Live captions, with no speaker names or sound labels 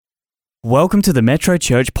Welcome to the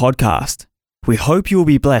Metrochurch podcast. We hope you will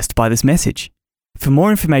be blessed by this message. For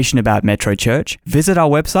more information about Metrochurch, visit our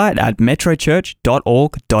website at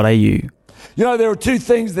metrochurch.org.au. You know, there are two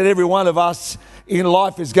things that every one of us in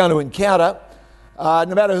life is going to encounter. No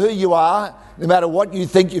matter who you are, no matter what you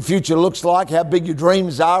think your future looks like, how big your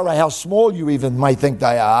dreams are, or how small you even may think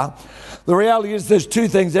they are, the reality is there's two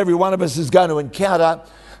things every one of us is going to encounter,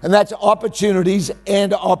 and that's opportunities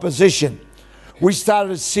and opposition. We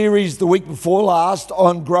started a series the week before last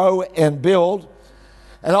on Grow and Build.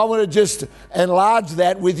 And I want to just enlarge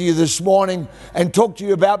that with you this morning and talk to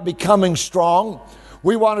you about becoming strong.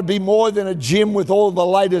 We want to be more than a gym with all the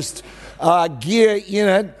latest gear in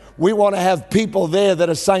it. We want to have people there that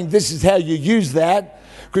are saying this is how you use that.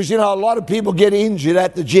 Because, you know, a lot of people get injured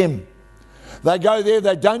at the gym. They go there,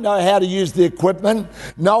 they don't know how to use the equipment.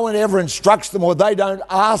 No one ever instructs them, or they don't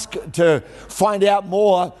ask to find out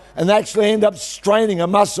more, and they actually end up straining a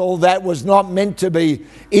muscle that was not meant to be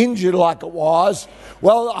injured like it was.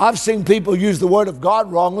 Well, I've seen people use the word of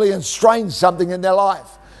God wrongly and strain something in their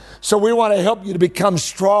life. So we want to help you to become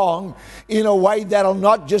strong in a way that'll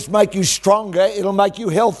not just make you stronger, it'll make you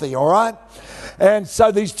healthy, all right? And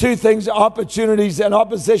so these two things, opportunities and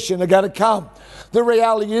opposition, are going to come. The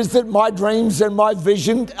reality is that my dreams and my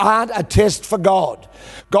vision aren't a test for God.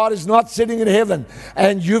 God is not sitting in heaven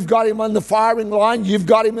and you've got him on the firing line, you've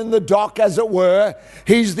got him in the dock, as it were.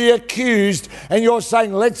 He's the accused and you're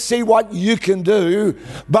saying, let's see what you can do.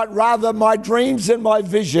 But rather, my dreams and my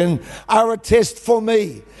vision are a test for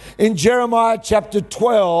me. In Jeremiah chapter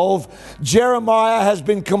 12, Jeremiah has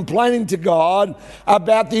been complaining to God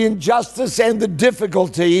about the injustice and the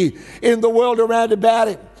difficulty in the world around about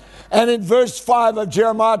him. And in verse 5 of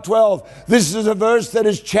Jeremiah 12, this is a verse that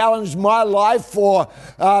has challenged my life for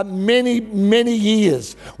many, many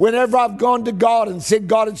years. Whenever I've gone to God and said,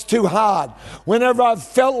 God, it's too hard. Whenever I've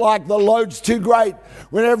felt like the load's too great.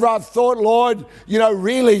 Whenever I've thought, Lord, you know,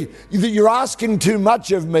 really, you're asking too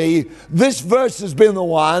much of me. This verse has been the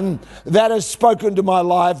one that has spoken to my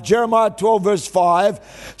life. Jeremiah 12 verse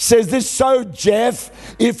 5 says this, so Geoff,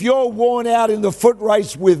 if you're worn out in the foot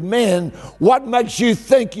race with men, what makes you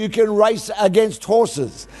think you can race against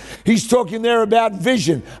horses? He's talking there about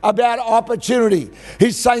vision, about opportunity.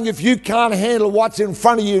 He's saying if you can't handle what's in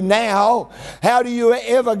front of you now, how do you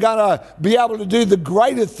ever gonna be able to do the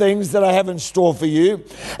greater things that I have in store for you?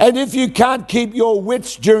 And if you can't keep your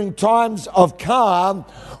wits during times of calm,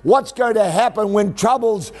 what's going to happen when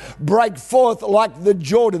troubles break forth like the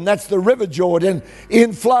Jordan, that's the river Jordan,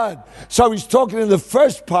 in flood? So he's talking in the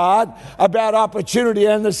first part about opportunity,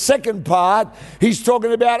 and the second part, he's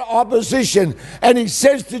talking about opposition. And he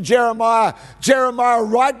says to Jeremiah, Jeremiah,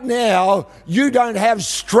 right now, you don't have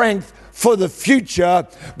strength for the future,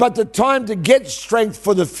 but the time to get strength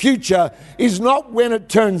for the future is not when it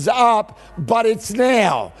turns up, but it's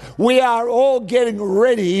now. We are all getting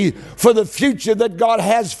ready for the future that God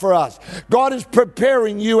has for us. God is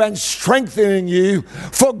preparing you and strengthening you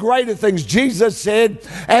for greater things. Jesus said,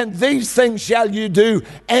 and these things shall you do,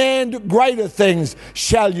 and greater things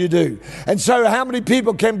shall you do. And so how many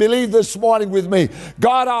people can believe this morning with me?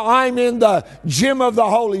 God, I'm in the gym of the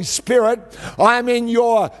Holy Spirit. I'm in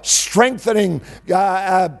your strengthening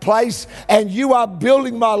place, and you are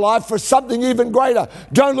building my life for something even greater.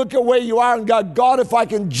 Don't look at where you are and go, God, if I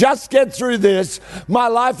can just get through this, my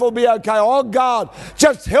life will be okay. Oh God,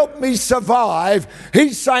 just help me survive.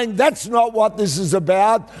 He's saying that's not what this is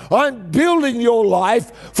about. I'm building your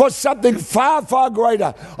life for something far, far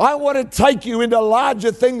greater. I want to take you into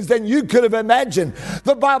larger things than you could have imagined.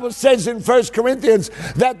 The Bible says in 1 Corinthians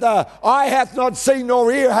that the eye hath not seen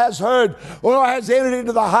nor ear has heard or has entered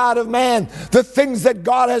into the heart of man the things that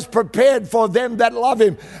God has prepared for them that love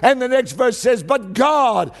him. And the next verse says, but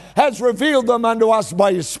God has revealed them unto us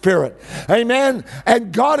by his Spirit. Amen.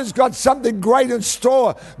 And God has got something great in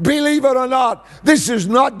store. Believe it or not, this is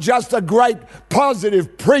not just a great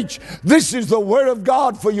positive preach. This is the word of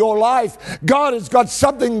God for your life. God has got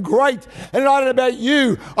something great. And I don't know about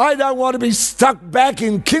you, I don't want to be stuck back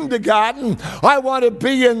in kindergarten. I want to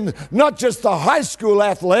be in not just the high school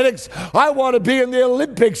athletics, I want to be in the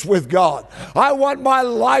Olympics with God. I want my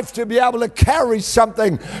life to be able to carry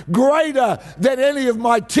something greater than any of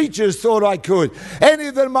my teachers thought I could,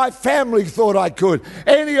 any than my family thought I could,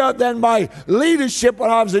 any than my leadership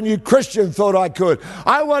when I was a new Christian thought I could.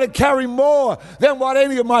 I want to carry more than what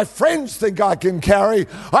any of my friends think I can carry.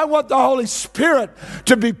 I want the Holy Spirit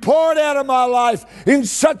to be poured out of my life in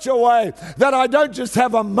such a way that I don't just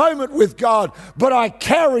have a moment with God, but I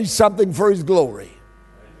carry something for his glory.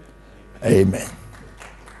 Amen.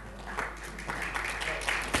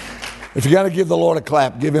 If you're going to give the Lord a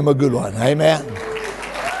clap, give him a good one. Amen.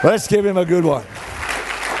 Let's give him a good one.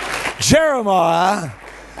 Jeremiah,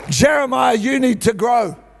 you need to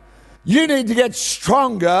grow. You need to get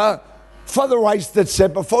stronger for the race that's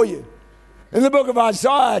set before you. In the book of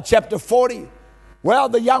Isaiah, chapter 40, well,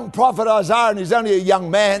 the young prophet Isaiah, and he's only a young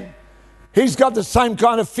man, he's got the same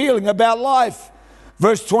kind of feeling about life.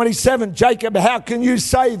 Verse 27, Jacob, how can you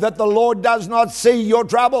say that the Lord does not see your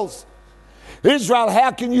troubles? Israel,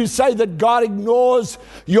 how can you say that God ignores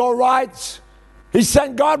your rights? He's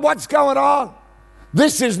saying, God, what's going on?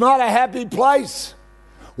 This is not a happy place.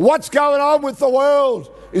 What's going on with the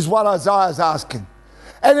world is what Isaiah's asking.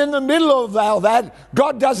 And in the middle of all that,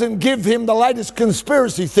 God doesn't give him the latest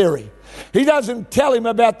conspiracy theory. He doesn't tell him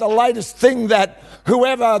about the latest thing that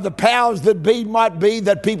whoever the powers that be might be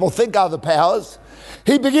that people think are the powers.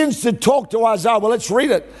 He begins to talk to Isaiah. Well, let's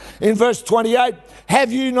read it in verse 28.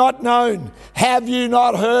 Have you not known? Have you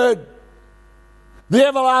not heard? The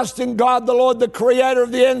everlasting God, the Lord, the creator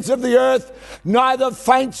of the ends of the earth, neither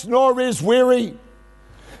faints nor is weary.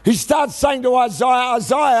 He starts saying to Isaiah,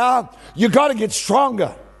 Isaiah, you've got to get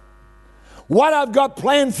stronger. What I've got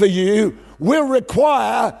planned for you will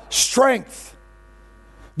require strength.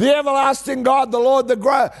 The everlasting God, the Lord,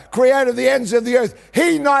 the creator of the ends of the earth,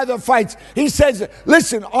 he neither faints. He says,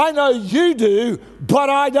 listen, I know you do, but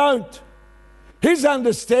I don't. His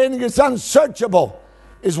understanding is unsearchable,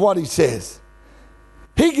 is what he says.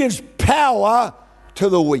 He gives power to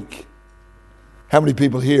the weak. How many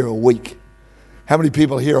people here are weak? How many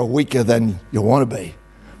people here are weaker than you want to be?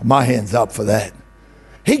 My hand's up for that.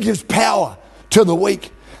 He gives power to the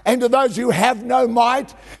weak. And to those who have no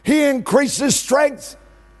might, he increases strength.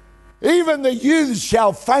 Even the youths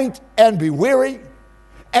shall faint and be weary,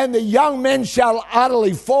 and the young men shall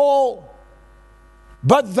utterly fall.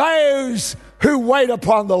 But those who wait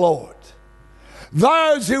upon the Lord,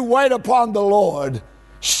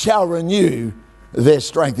 shall renew their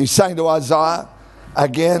strength. He's saying to Isaiah,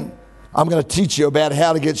 again, I'm going to teach you about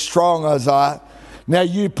how to get strong, Isaiah. Now,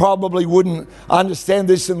 you probably wouldn't understand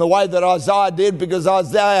this in the way that Isaiah did, because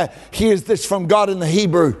Isaiah hears this from God in the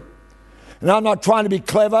Hebrew. And I'm not trying to be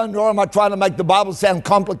clever, nor am I trying to make the Bible sound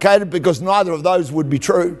complicated, because neither of those would be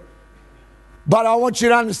true. But I want you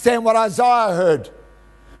to understand what Isaiah heard,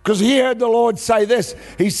 because he heard the Lord say this.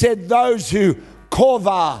 He said, those who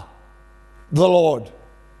korva the Lord.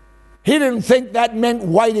 He didn't think that meant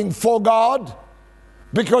waiting for God,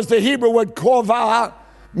 because the Hebrew word korva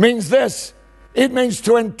means this. It means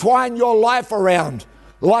to entwine your life around,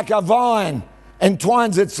 like a vine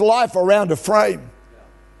entwines its life around a frame.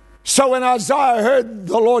 So when Isaiah heard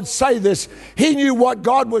the Lord say this, he knew what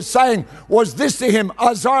God was saying was this to him.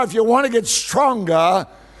 Isaiah, if you want to get stronger,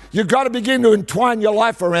 you've got to begin to entwine your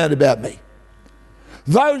life around about me.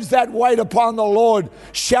 Those that wait upon the Lord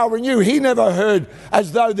shall renew. He never heard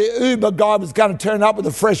as though the Uber guy was going to turn up with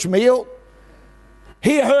a fresh meal.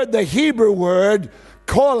 He heard the Hebrew word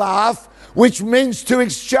kolaf, which means to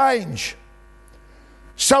exchange.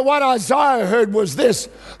 So what Isaiah heard was this: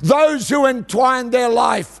 those who entwine their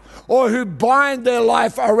life, or who bind their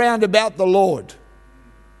life around about the Lord,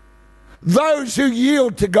 those who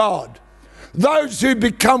yield to God, those who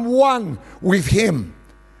become one with him,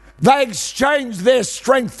 they exchange their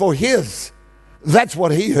strength for his. That's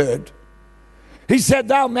what he heard. He said,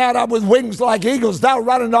 they'll mount up with wings like eagles. They'll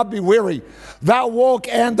run and not be weary. They'll walk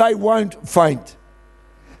and they won't faint.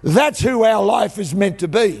 That's who our life is meant to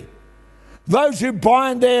be. Those who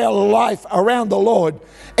bind their life around the Lord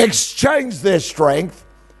exchange their strength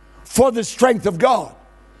for the strength of God.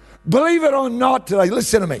 Believe it or not today,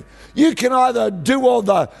 listen to me. You can either do all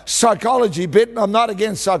the psychology bit, and I'm not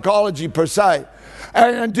against psychology per se,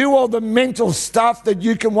 and do all the mental stuff that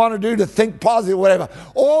you can want to do to think positive, whatever.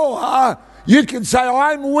 Or you can say,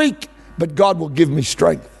 I'm weak, but God will give me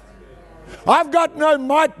strength. I've got no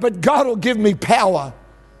might, but God will give me power.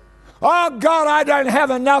 Oh, God, I don't have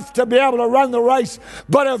enough to be able to run the race,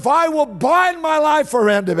 but if I will bind my life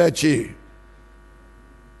around about you,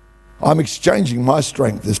 I'm exchanging my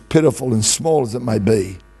strength, as pitiful and small as it may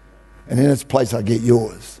be, and in its place I get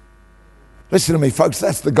yours. Listen to me, folks,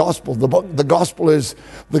 that's the gospel. The gospel is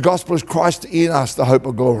Christ in us, the hope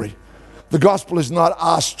of glory. The gospel is not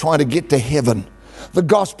us trying to get to heaven. The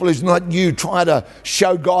gospel is not you trying to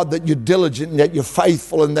show God that you're diligent and that you're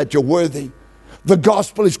faithful and that you're worthy. The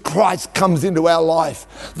gospel is Christ comes into our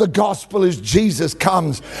life. The gospel is Jesus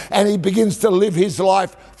comes and he begins to live his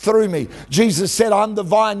life through me. Jesus said, I'm the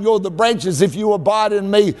vine, you're the branches. If you abide in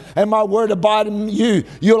me and my word abide in you,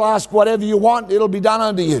 you'll ask whatever you want, it'll be done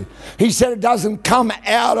unto you. He said it doesn't come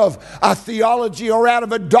out of a theology or out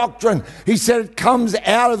of a doctrine. He said it comes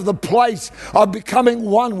out of the place of becoming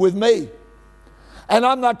one with me. And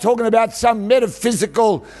I'm not talking about some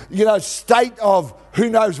metaphysical, state of who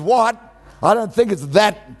knows what. I don't think it's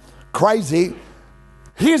that crazy.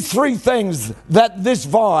 Here's 3 things that this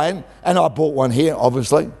vine, and I bought one here,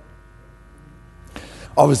 obviously.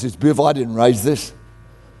 Obviously, it's beautiful. I didn't raise this.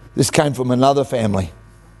 This came from another family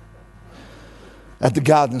at the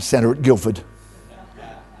garden centre at Guildford.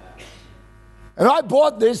 And I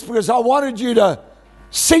bought this because I wanted you to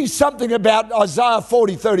see something about Isaiah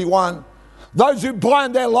 40:31. Those who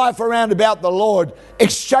bind their life around about the Lord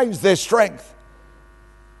exchange their strength.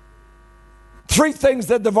 3 things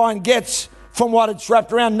that the vine gets from what it's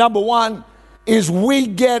wrapped around. Number 1 is we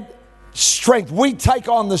get strength. We take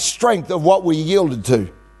on the strength of what we yielded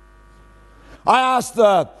to. I asked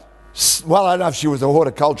I don't know if she was a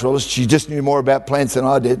horticulturalist. She just knew more about plants than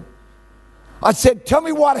I did. I said, tell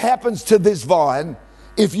me what happens to this vine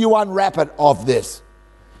if you unwrap it off this.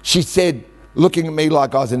 She said, looking at me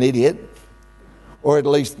like I was an idiot, or at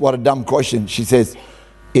least what a dumb question, she says,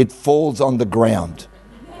 it falls on the ground.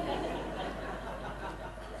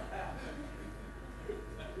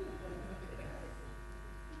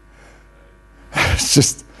 It's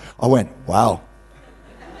just, I went, wow.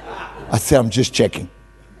 I said, I'm just checking.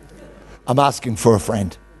 I'm asking for a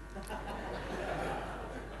friend.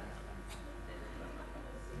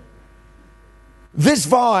 This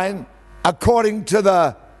vine, according to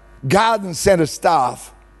the garden centre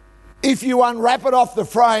staff, if you unwrap it off the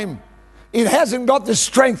frame, it hasn't got the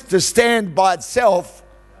strength to stand by itself,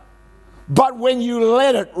 but when you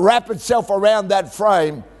let it wrap itself around that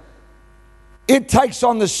frame, it takes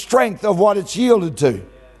on the strength of what it's yielded to.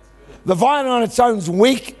 The vine on its own is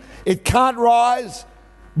weak. It can't rise.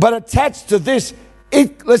 But attached to this,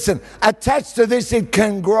 it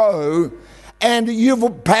can grow. And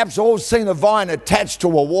you've perhaps all seen a vine attached to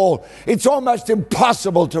a wall. It's almost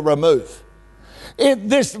impossible to remove. Give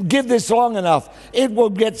this long enough, it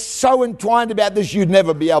will get so entwined about this, you'd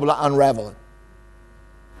never be able to unravel it.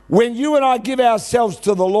 When you and I give ourselves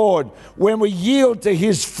to the Lord, when we yield to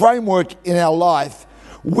His framework in our life,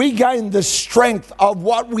 we gain the strength of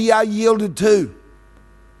what we are yielded to.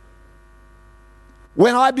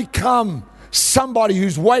 When I become somebody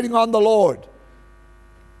who's waiting on the Lord,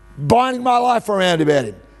 binding my life around about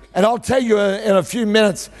Him, and I'll tell you in a few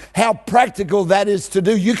minutes how practical that is to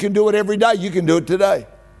do. You can do it every day. You can do it today.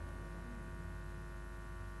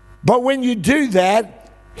 But when you do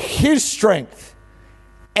that, His strength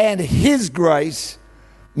and His grace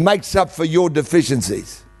makes up for your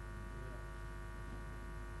deficiencies.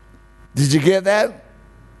 Did you get that?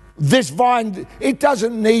 This vine, it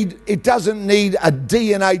doesn't need a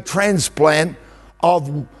DNA transplant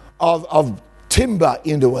of timber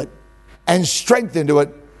into it and strength into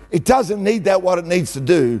it. It doesn't need that. What it needs to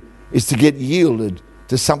do is to get yielded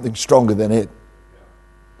to something stronger than it.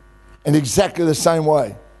 In exactly the same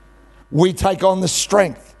way, we take on the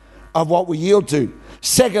strength of what we yield to.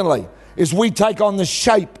 Secondly, is we take on the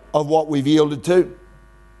shape of what we've yielded to.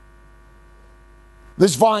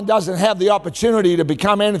 This vine doesn't have the opportunity to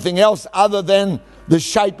become anything else other than the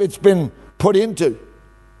shape it's been put into.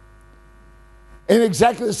 In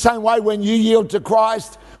exactly the same way, when you yield to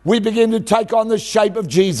Christ, we begin to take on the shape of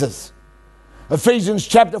Jesus. Ephesians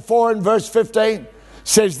chapter 4 and verse 15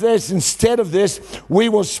 says this: instead of this, we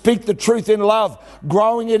will speak the truth in love,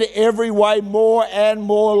 growing in every way more and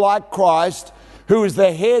more like Christ, who is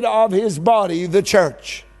the head of His body, the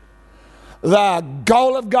church. The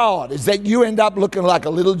goal of God is that you end up looking like a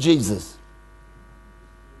little Jesus.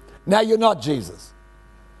 Now, you're not Jesus.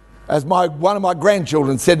 As one of my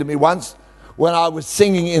grandchildren said to me once when I was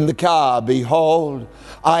singing in the car, behold,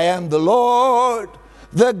 I am the Lord,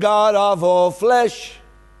 the God of all flesh.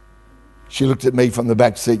 She looked at me from the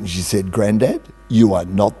back seat and she said, Granddad, you are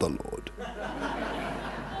not the Lord.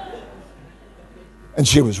 And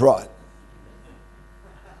she was right.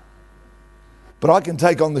 But I can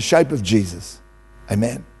take on the shape of Jesus.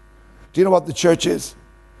 Amen. Do you know what the church is?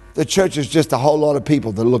 The church is just a whole lot of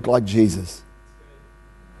people that look like Jesus.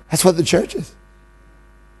 That's what the church is.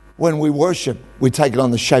 When we worship, we take it on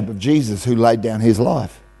the shape of Jesus, who laid down His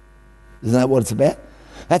life. Isn't that what it's about?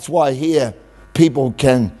 That's why here people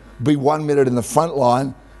can be 1 minute in the front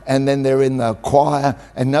line and then they're in the choir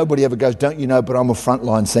and nobody ever goes, don't you know, but I'm a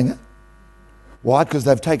frontline singer. Why? Because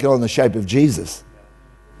they've taken on the shape of Jesus.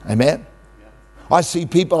 Amen. I see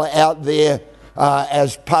people out there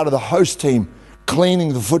as part of the host team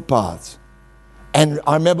cleaning the footpaths. And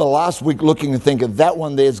I remember last week looking and thinking, that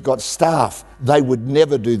one there's got staff. They would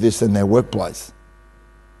never do this in their workplace.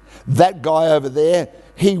 That guy over there,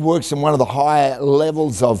 he works in one of the higher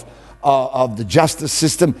levels of the justice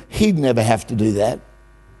system. He'd never have to do that.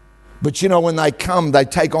 But you know, when they come, they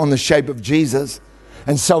take on the shape of Jesus.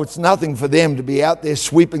 And so it's nothing for them to be out there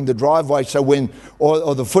sweeping the driveway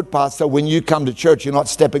or the footpath, so when you come to church, you're not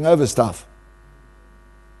stepping over stuff.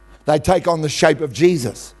 They take on the shape of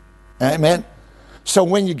Jesus. Amen? So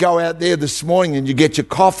when you go out there this morning and you get your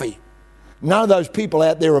coffee, none of those people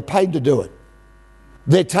out there are paid to do it.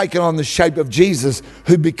 They're taking on the shape of Jesus,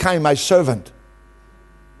 who became a servant,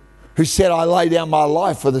 who said, I lay down my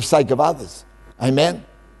life for the sake of others. Amen?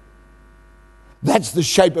 That's the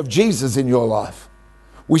shape of Jesus in your life.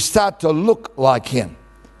 We start to look like him.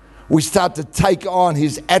 We start to take on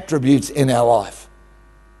his attributes in our life.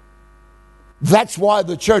 That's why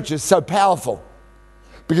the church is so powerful.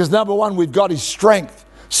 Because number one, we've got his strength.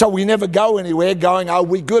 So we never go anywhere going, are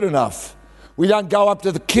we good enough? We don't go up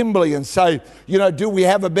to the Kimberley and say, do we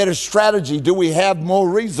have a better strategy? Do we have more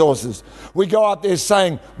resources? We go up there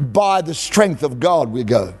saying, by the strength of God we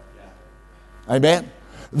go. Amen?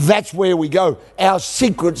 That's where we go. Our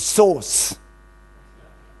secret source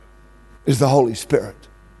is the Holy Spirit,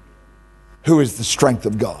 who is the strength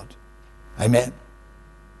of God. Amen?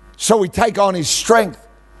 So we take on his strength.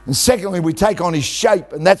 And secondly, we take on his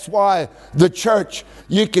shape. And that's why the church,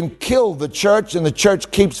 you can kill the church and the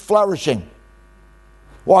church keeps flourishing.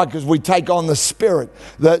 Why? Because we take on the spirit,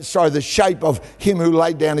 the shape of him who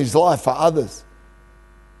laid down his life for others.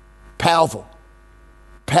 Powerful.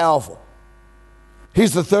 Powerful.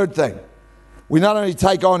 Here's the third thing. We not only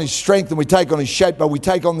take on his strength and we take on his shape, but we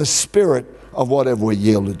take on the spirit of whatever we're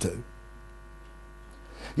yielded to.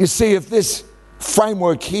 You see, if this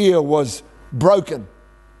framework here was broken,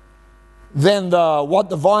 then what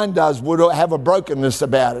the vine does would have a brokenness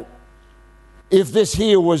about it. If this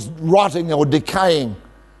here was rotting or decaying,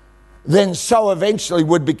 then so eventually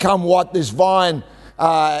would become what this vine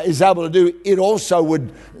is able to do. It also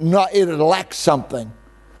would not, it would lack something.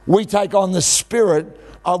 We take on the spirit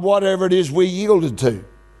of whatever it is we yielded to.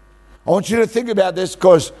 I want you to think about this,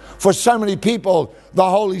 because for so many people, the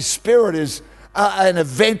Holy Spirit is an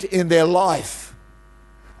event in their life.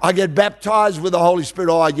 I get baptized with the Holy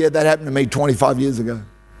Spirit. Oh, yeah, that happened to me 25 years ago,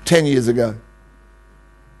 10 years ago.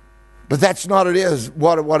 But that's not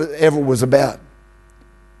what it ever was about.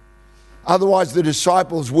 Otherwise, the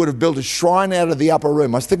disciples would have built a shrine out of the upper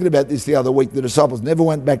room. I was thinking about this the other week. The disciples never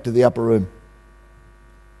went back to the upper room.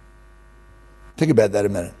 Think about that a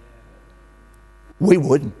minute. We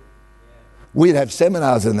wouldn't. We'd have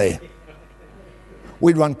seminars in there.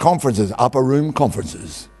 We'd run conferences, upper room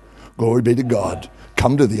conferences. Glory be to God.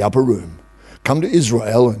 Come to the upper room. Come to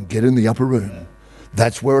Israel and get in the upper room.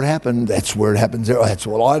 That's where it happened. That's where it happens there. That's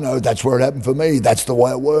all I know. That's where it happened for me. That's the way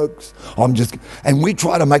it works. And we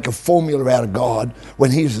try to make a formula out of God when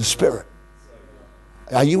he's the Spirit.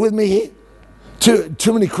 Are you with me here?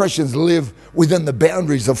 Too many Christians live within the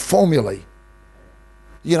boundaries of formulae.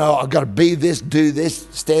 I've got to be this, do this,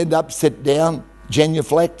 stand up, sit down,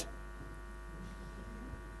 genuflect.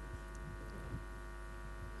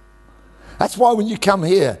 That's why when you come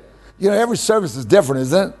here, every service is different,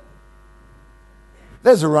 isn't it?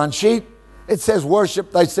 There's a run sheet. It says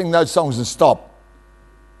worship. They sing those songs and stop.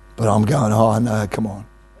 But I'm going, oh, no, come on.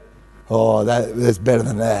 Oh, that's better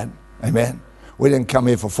than that. Amen. We didn't come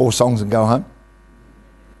here for 4 songs and go home.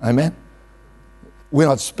 Amen. We're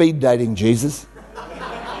not speed dating Jesus.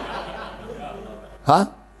 Huh?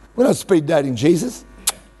 We're not speed dating Jesus.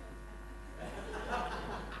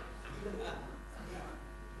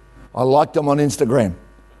 I liked him on Instagram.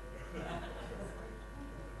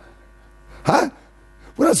 Huh?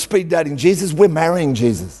 We're not speed dating Jesus. We're marrying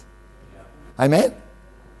Jesus. Amen?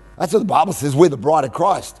 That's what the Bible says. We're the bride of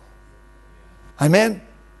Christ. Amen?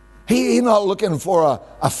 He's not looking for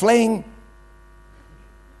a fling.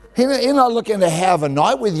 He's not looking to have a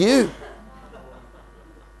night with you.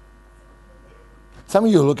 Some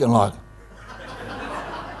of you are looking like,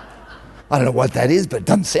 I don't know what that is, but it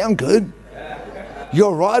doesn't sound good.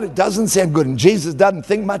 You're right, it doesn't sound good. And Jesus doesn't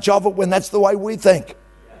think much of it when that's the way we think.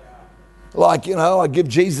 Like, I give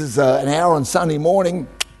Jesus an hour on Sunday morning.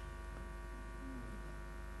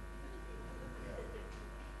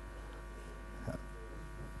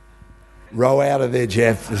 Row out of there,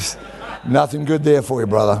 Geoff. There's nothing good there for you,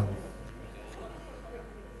 brother.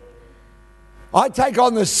 I take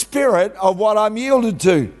on the spirit of what I'm yielded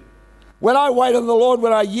to. When I wait on the Lord,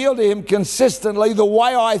 when I yield to him consistently, the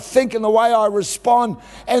way I think and the way I respond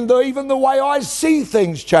and even the way I see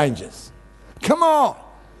things changes. Come on.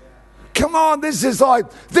 Come on, this is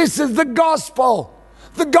the gospel.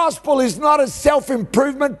 The gospel is not a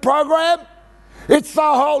self-improvement program. It's the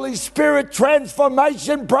Holy Spirit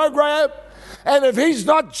transformation program. And if he's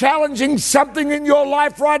not challenging something in your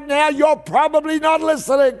life right now, you're probably not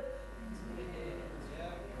listening.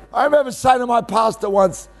 I remember saying to my pastor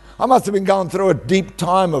once, I must have been going through a deep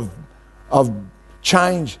time of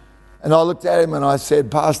change. And I looked at him and I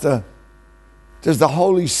said, Pastor, does the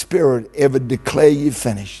Holy Spirit ever declare you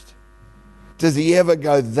finished? Does he ever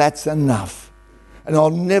go, that's enough? And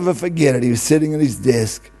I'll never forget it. He was sitting at his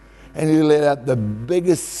desk and he let out the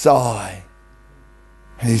biggest sigh.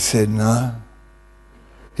 And he said, no.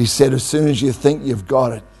 He said, as soon as you think you've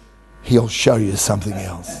got it, he'll show you something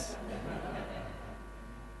else.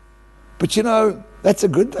 But you know, that's a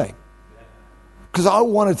good thing. Because I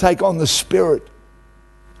want to take on the spirit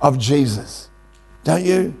of Jesus. Don't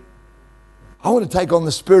you? I want to take on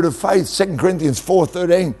the spirit of faith. 2 Corinthians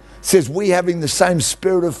 4:13 says, we having the same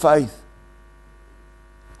spirit of faith.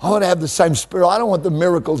 I want to have the same spirit. I don't want the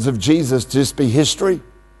miracles of Jesus to just be history.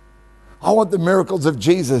 I want the miracles of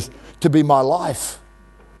Jesus to be my life.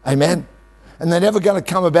 Amen. And they're never going to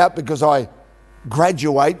come about because I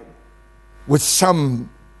graduate with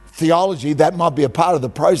some theology. That might be a part of the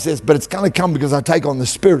process, but it's going to come because I take on the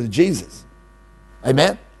spirit of Jesus.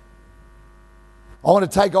 Amen. I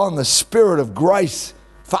want to take on the spirit of grace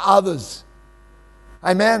for others.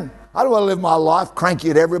 Amen. I don't want to live my life cranky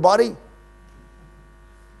at everybody.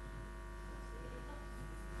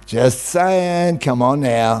 Just saying, come on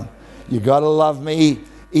now. You got to love me,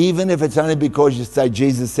 even if it's only because you say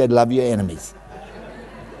Jesus said love your enemies.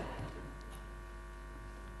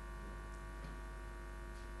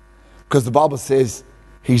 Because the Bible says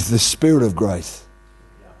he's the spirit of grace.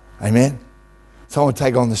 Amen. So I want to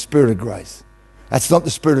take on the spirit of grace. That's not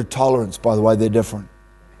the spirit of tolerance, by the way. They're different.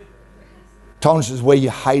 Tolerance is where you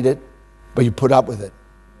hate it, but you put up with it.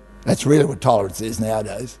 That's really what tolerance is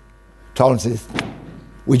nowadays. Tolerance is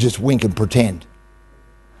we just wink and pretend.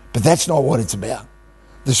 But that's not what it's about.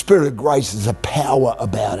 The spirit of grace is a power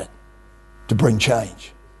about it to bring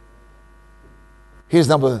change. Here's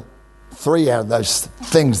number 3 out of those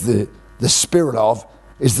things the spirit of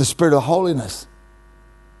is the spirit of holiness.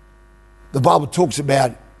 The Bible talks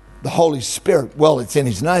about the Holy Spirit. Well, it's in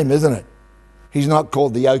his name, isn't it? He's not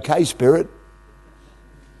called the OK Spirit.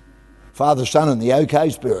 Father, Son, and the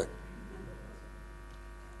OK Spirit.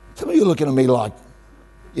 Some of you are looking at me like,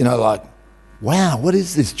 wow, what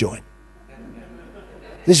is this joint?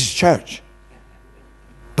 This is church.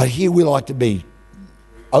 But here we like to be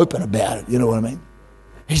open about it, you know what I mean?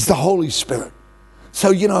 He's the Holy Spirit.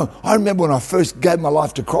 So, I remember when I first gave my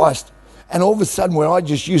life to Christ, and all of a sudden when I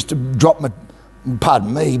just used to drop my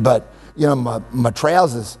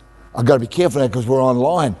trousers, I've got to be careful now because we're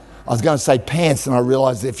online. I was going to say pants, and I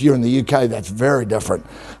realised if you're in the UK, that's very different.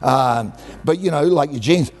 But, like your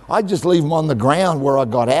jeans, I'd just leave them on the ground where I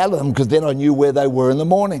got out of them because then I knew where they were in the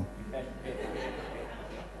morning.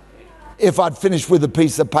 If I'd finished with a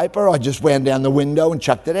piece of paper, I just wound down the window and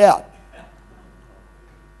chucked it out.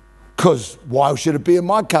 Because why should it be in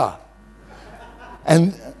my car?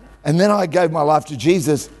 And then I gave my life to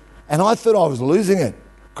Jesus, and I thought I was losing it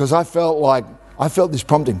because I felt this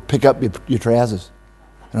prompting, pick up your trousers.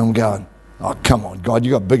 And I'm going, oh, come on, God,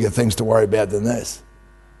 you got bigger things to worry about than this.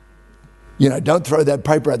 Don't throw that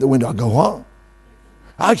paper out the window. I go, what?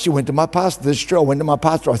 I actually went to my pastor. This is true. I went to my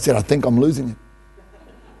pastor. I said, I think I'm losing it.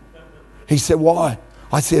 He said, why?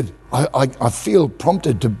 I said, I feel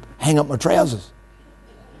prompted to hang up my trousers.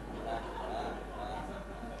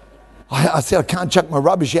 I said, I can't chuck my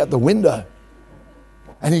rubbish out the window.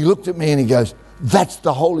 And he looked at me and he goes, that's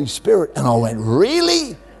the Holy Spirit. And I went,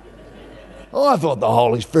 really? Oh, I thought the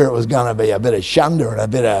Holy Spirit was going to be a bit of shunder and a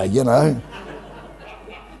bit of,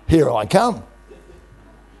 here I come.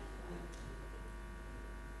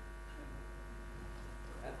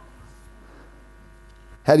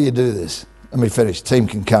 How do you do this? Let me finish. Team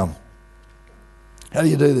can come. How do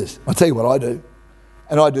you do this? I'll tell you what I do.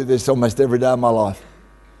 And I do this almost every day of my life.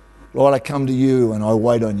 Lord, I come to you and I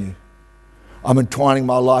wait on you. I'm entwining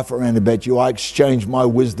my life around about you. I exchange my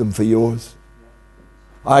wisdom for yours.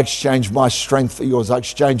 I exchange my strength for yours. I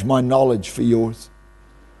exchange my knowledge for yours.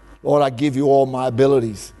 Lord, I give you all my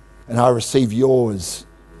abilities and I receive yours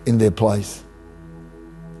in their place.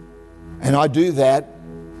 And I do that,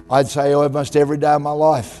 I'd say almost every day of my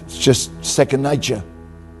life. It's just second nature.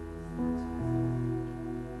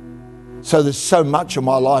 So there's so much of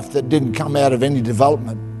my life that didn't come out of any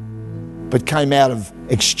development, but came out of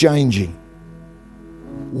exchanging,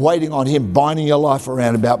 waiting on him, binding your life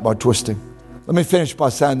around about by twisting. Let me finish by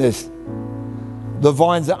saying this. The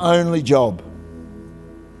vine's only job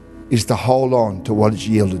is to hold on to what it's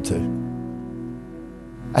yielded to.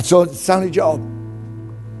 That's all, it's only job.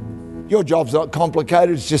 Your job's not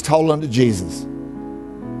complicated, it's just hold on to Jesus.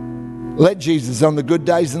 Let Jesus on the good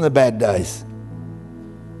days and the bad days.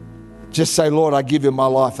 Just say, Lord, I give you my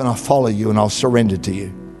life and I follow you and I'll surrender to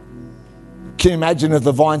you. Can you imagine if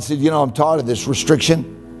the vine said, you know, I'm tired of this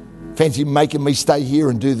restriction. Fancy making me stay here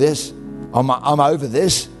and do this. I'm over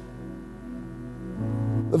this.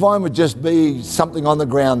 The vine would just be something on the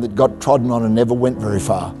ground that got trodden on and never went very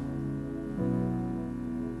far.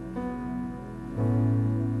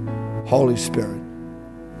 Holy Spirit,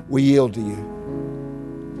 we yield to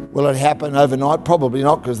you. Will it happen overnight? Probably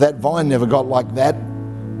not, because that vine never got like that.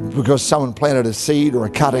 Because someone planted a seed or a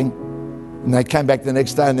cutting and they came back the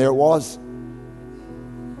next day and there it was.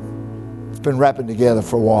 It's been wrapping together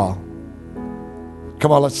for a while.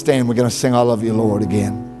 Come on, let's stand. We're going to sing I Love You, Lord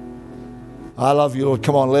again. I love you, Lord.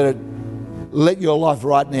 Come on, let your life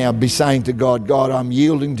right now be saying to God, God, I'm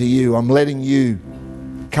yielding to you. I'm letting you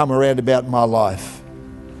come around about my life.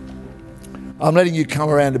 I'm letting you come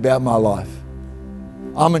around about my life.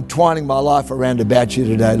 I'm entwining my life around about you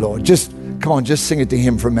today, Lord. Come on, just sing it to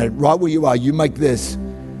him for a minute. Right where you are, you make this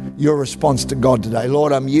your response to God today.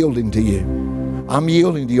 Lord, I'm yielding to you. I'm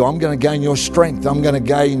yielding to you. I'm going to gain your strength. I'm going to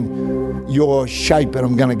gain your shape, and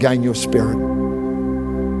I'm going to gain your spirit.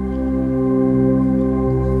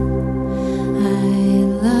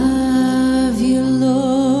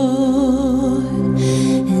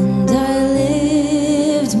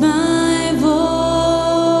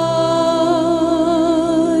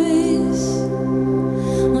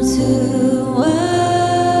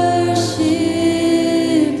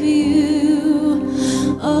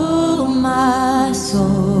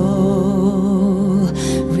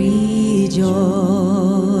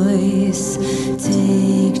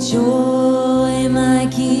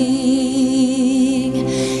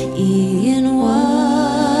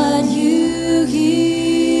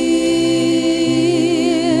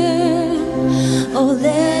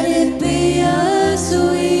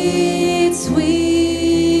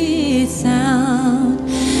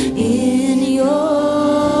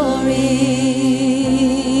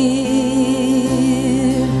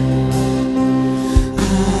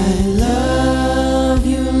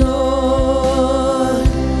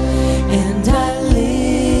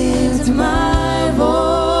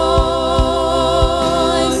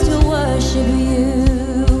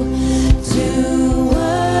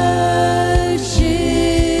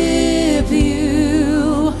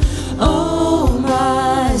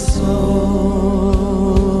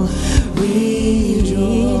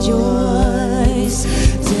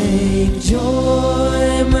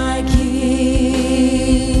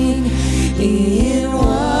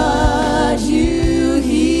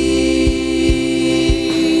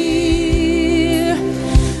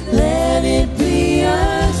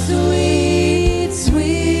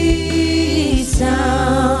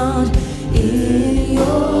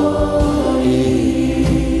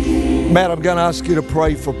 Matt, I'm going to ask you to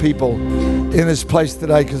pray for people in this place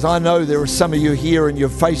today, because I know there are some of you here and you're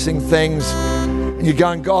facing things and you're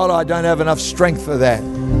going, God, I don't have enough strength for that.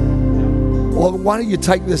 Well, why don't you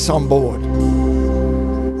take this on board?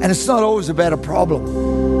 And it's not always about a problem.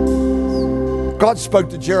 God spoke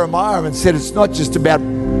to Jeremiah and said it's not just about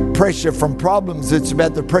pressure from problems, it's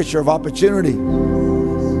about the pressure of opportunity.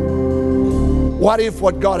 What if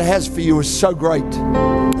what God has for you is so great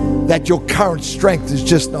that your current strength is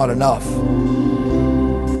just not enough?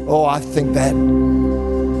 Oh, I think that. And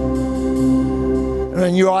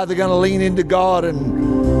then you're either going to lean into God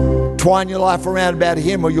and twine your life around about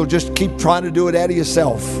Him, or you'll just keep trying to do it out of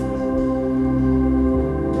yourself.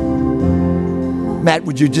 Matt,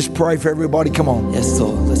 would you just pray for everybody? Come on. Yes,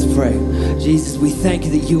 Lord, let's pray. Jesus, we thank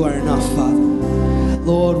you that you are enough, Father.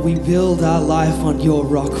 Lord, we build our life on your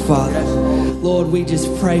rock, Father. Lord, we just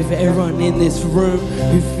pray for everyone in this room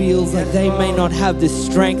who feels like they may not have the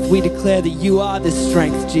strength. We declare that you are the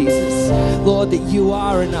strength, Jesus. Lord, that you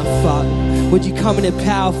are enough, Father. Would you come in a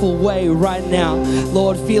powerful way right now?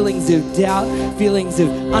 Lord, feelings of doubt, feelings of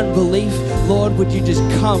unbelief, Lord, would you just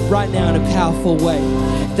come right now in a powerful way?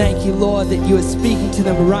 Thank you, Lord, that you are speaking to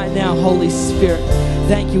them right now, Holy Spirit.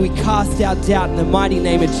 Thank you. We cast out doubt in the mighty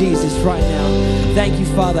name of Jesus right now. Thank you,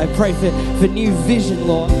 Father. I pray for new vision,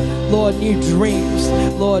 Lord. Lord, new dreams.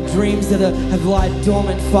 Lord, dreams that have lied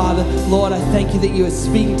dormant, Father. Lord, I thank you that you are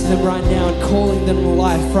speaking to them right now and calling them to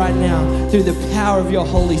life right now through the power of your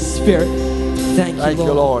Holy Spirit. Thank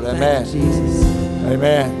you, Lord. Amen. Thank you, Jesus.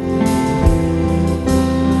 Amen.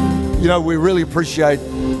 You know, we really appreciate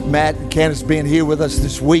Matt and Candace being here with us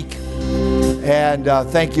this week. And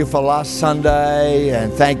thank you for last Sunday,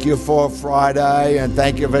 and thank you for Friday, and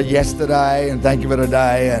thank you for yesterday, and thank you for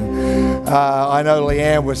today. And I know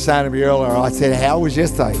Leanne was saying to me earlier, I said, how was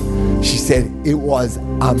yesterday? She said, it was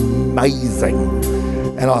amazing.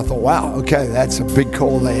 And I thought, wow, okay, that's a big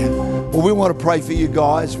call there. Well, we want to pray for you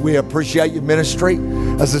guys. We appreciate your ministry.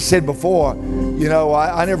 As I said before, you know,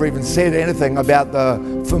 I never even said anything about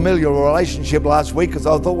the familial relationship last week because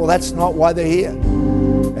I thought, well, that's not why they're here.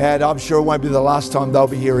 And I'm sure it won't be the last time they'll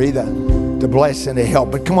be here either, to bless and to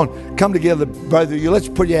help. But come on, come together, both of you. Let's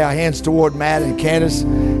put our hands toward Matt and Candace.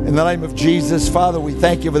 In the name of Jesus, Father, we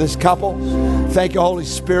thank you for this couple. Thank you, Holy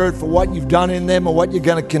Spirit, for what you've done in them and what you're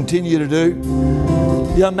going to continue to do.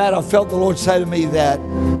 You know, Matt, I felt the Lord say to me that,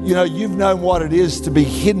 you know, you've known what it is to be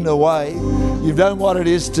hidden away. You've known what it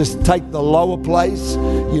is to take the lower place.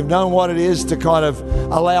 You've known what it is to kind of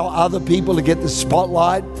allow other people to get the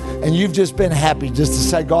spotlight. And you've just been happy just to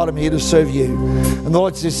say, God, I'm here to serve you. And the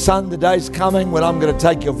Lord says, son, the day's coming when I'm going to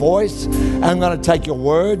take your voice. And I'm going to take your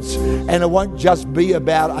words. And it won't just be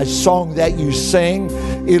about a song that you sing.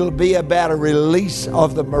 It'll be about a release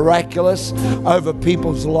of the miraculous over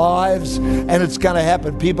people's lives. And it's going to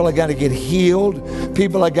happen. People are going to get healed.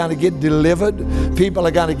 People are going to get delivered. People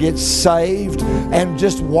are going to get saved. And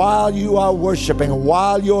just while you are worshiping,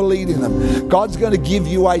 while you're leading them, God's going to give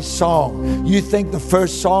you a song. You think the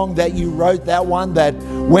first song that you wrote, that one that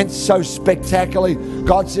went so spectacularly,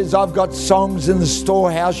 God says, I've got songs in the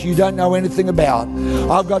storehouse you don't know anything about.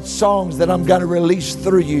 I've got songs that I'm going to release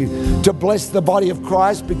through you to bless the body of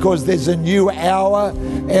Christ, because there's a new hour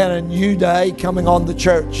and a new day coming on the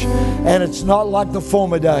church. And it's not like the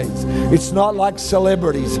former days. It's not like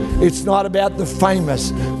celebrities. It's not about the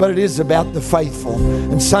famous, but it is about the faithful.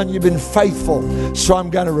 And son, you've been faithful, so I'm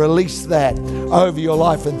going to release that over your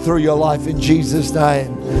life and through your life in Jesus'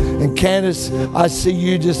 name. And Candace, I see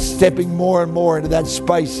you just stepping more and more into that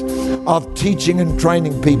space of teaching and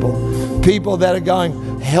training people. People that are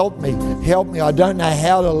going, help me, I don't know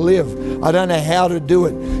how to live. I don't know how to do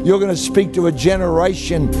it. You're going to speak to a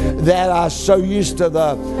generation that are so used to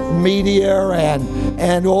the media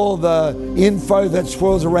and all the info that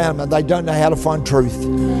swirls around them. They don't know how to find truth.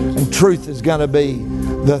 And truth is going to be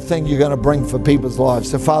the thing you're going to bring for people's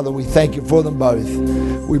lives. So Father, we thank you for them both.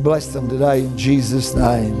 We bless them today in Jesus'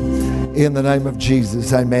 name. In the name of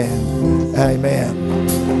Jesus, amen.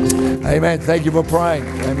 Amen. Amen. Thank you for praying.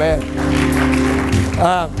 Amen.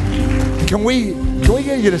 Can we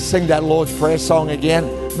get you to sing that Lord's Prayer song again?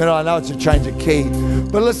 I know it's a change of key.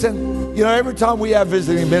 But listen, you know, every time we have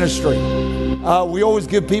visiting ministry, we always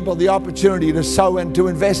give people the opportunity to sow and to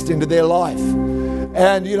invest into their life.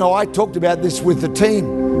 And, you know, I talked about this with the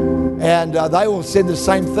team, and they all said the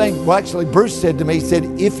same thing. Well, actually, Bruce said to me, he said,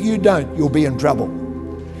 if you don't, you'll be in trouble.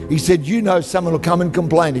 He said, you know, someone will come and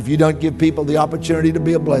complain if you don't give people the opportunity to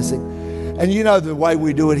be a blessing. And you know the way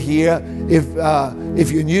we do it here.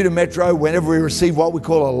 If you're new to Metro, whenever we receive what we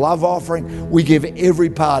call a love offering, we give every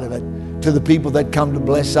part of it to the people that come to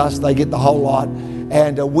bless us. They get the whole lot.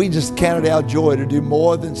 And we just count it our joy to do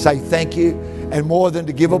more than say thank you and more than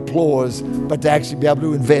to give applause, but to actually be able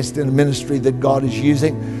to invest in a ministry that God is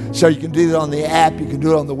using. So you can do that on the app, you can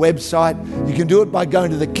do it on the website, you can do it by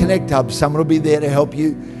going to the Connect Hub. Someone will be there to help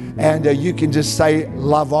you. And you can just say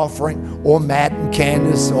love offering, or Matt and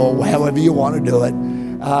Candace, or however you want to do it.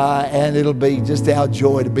 And it'll be just our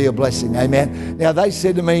joy to be a blessing. Amen. Now they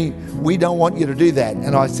said to me, we don't want you to do that.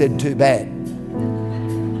 And I said, too bad.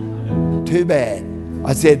 Too bad.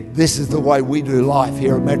 I said, this is the way we do life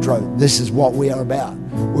here at Metro. This is what we are about.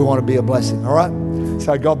 We want to be a blessing. All right?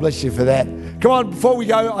 So God bless you for that. Come on, before we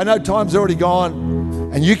go, I know time's already gone.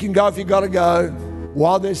 And you can go if you've got to go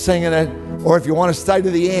while they're singing it. Or if you want to stay to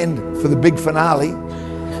the end for the big finale.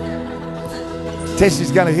 Tessie's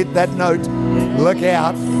going to hit that note. Look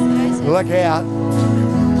out. Look out.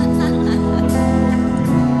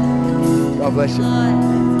 God bless you.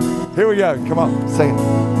 Here we go. Come on, sing it.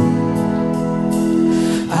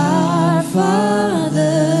 Our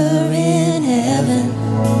Father in heaven,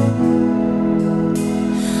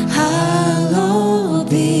 hallowed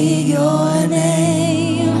be your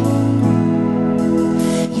name.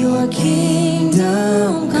 Your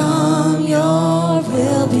kingdom come, your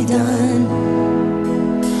will be done,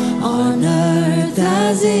 on earth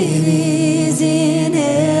as it is in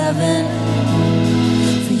heaven.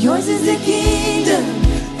 For yours is the kingdom,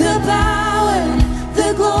 the power,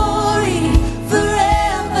 the glory,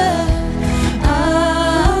 forever.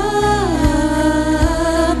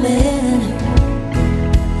 Amen.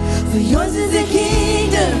 For yours is the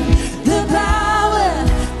kingdom, the power,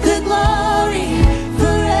 the glory,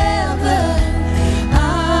 forever.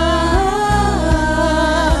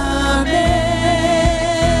 Amen.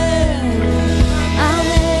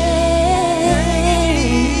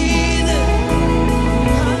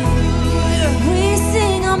 Amen. We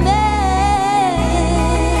sing amen.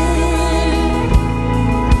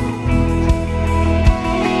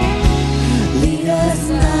 Lead us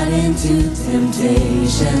not into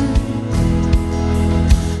temptation,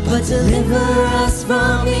 Deliver us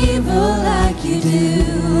from evil like you do.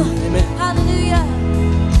 Hallelujah.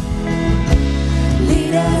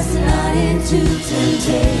 Lead us not into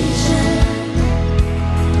temptation,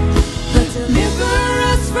 but deliver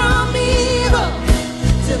us from evil.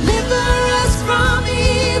 Deliver us from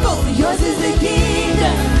evil. For yours is the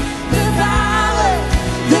kingdom, the power,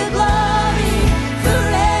 the glory,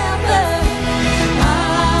 forever.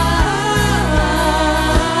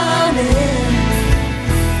 Amen.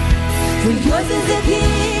 For yours is the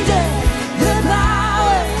kingdom, the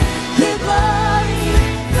power, the glory,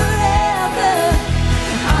 forever.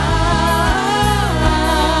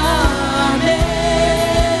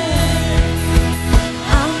 Amen.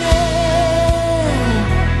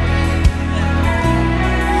 Amen.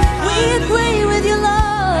 We agree with you,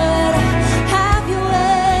 Lord. Have your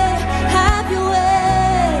way, have your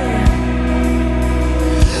way.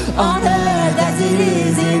 On earth as it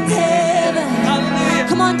is in heaven.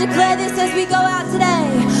 Come on, declare this as we go out today.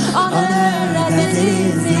 On